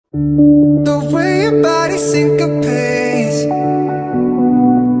The way your body syncopates,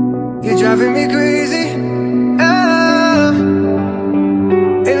 you're driving me crazy. Ah,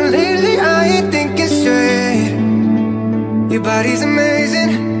 and lately I ain't thinking straight. Your body's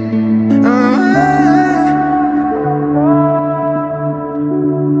amazing.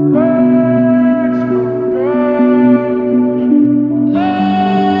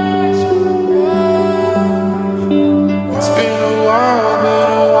 It's been a while,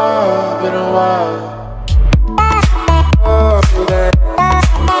 been a while, been a while.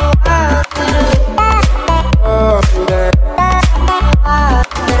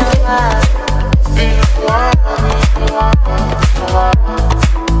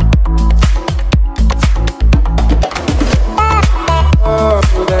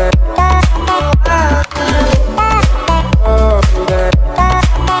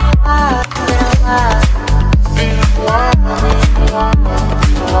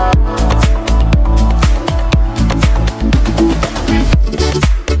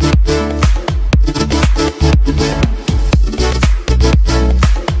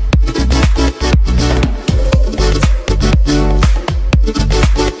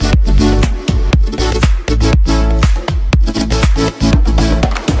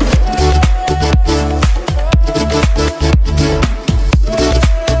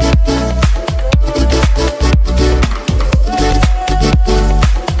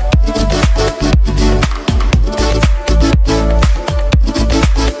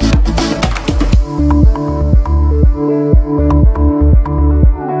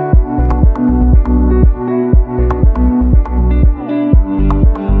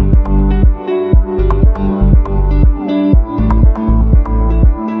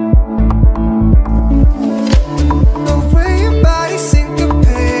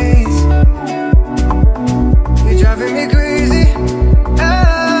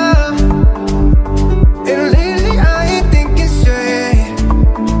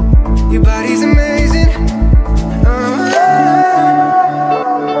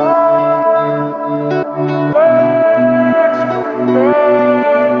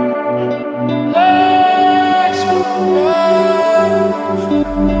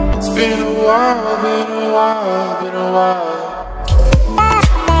 It's been a while, been a while, been a while.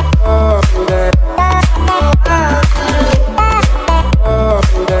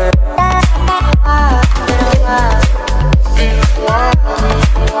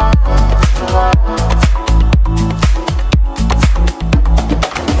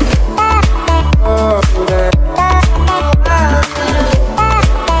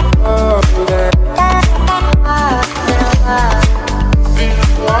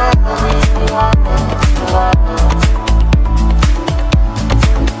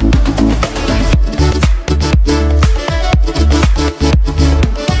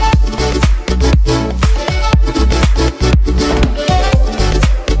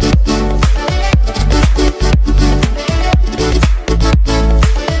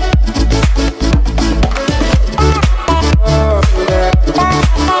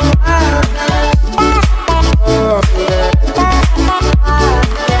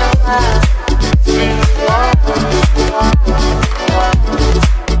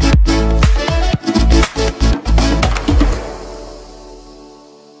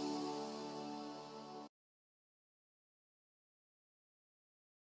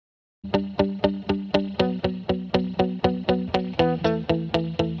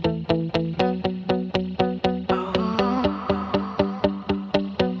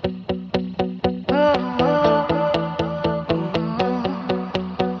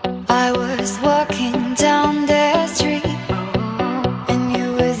 I was walking down the street and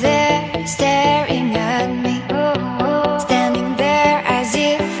you were there staring at me, standing there as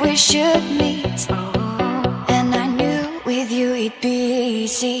if we should meet, and I knew with you it'd be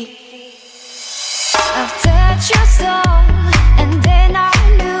easy. I've touched your soul and then I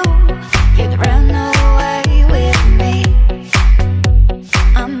knew you'd run away with me.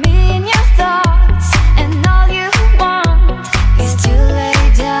 I'm in your thoughts and all you want is to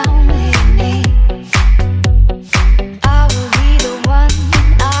lay down with me. I will be the one,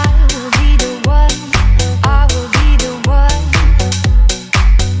 I will be the one, I will be the one,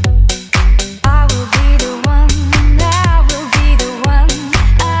 I will be the one, I will be the one,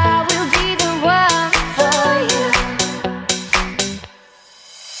 I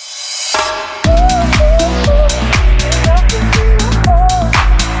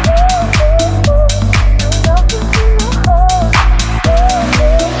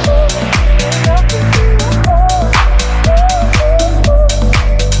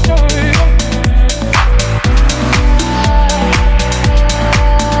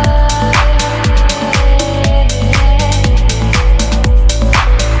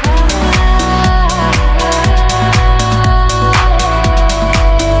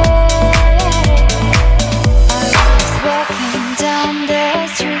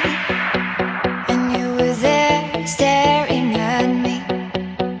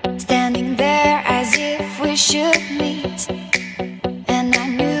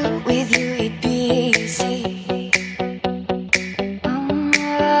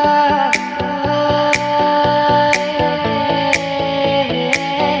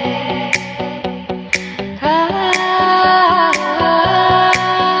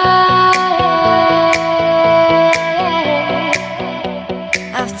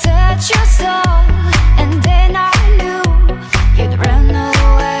I've touched your soul, and then I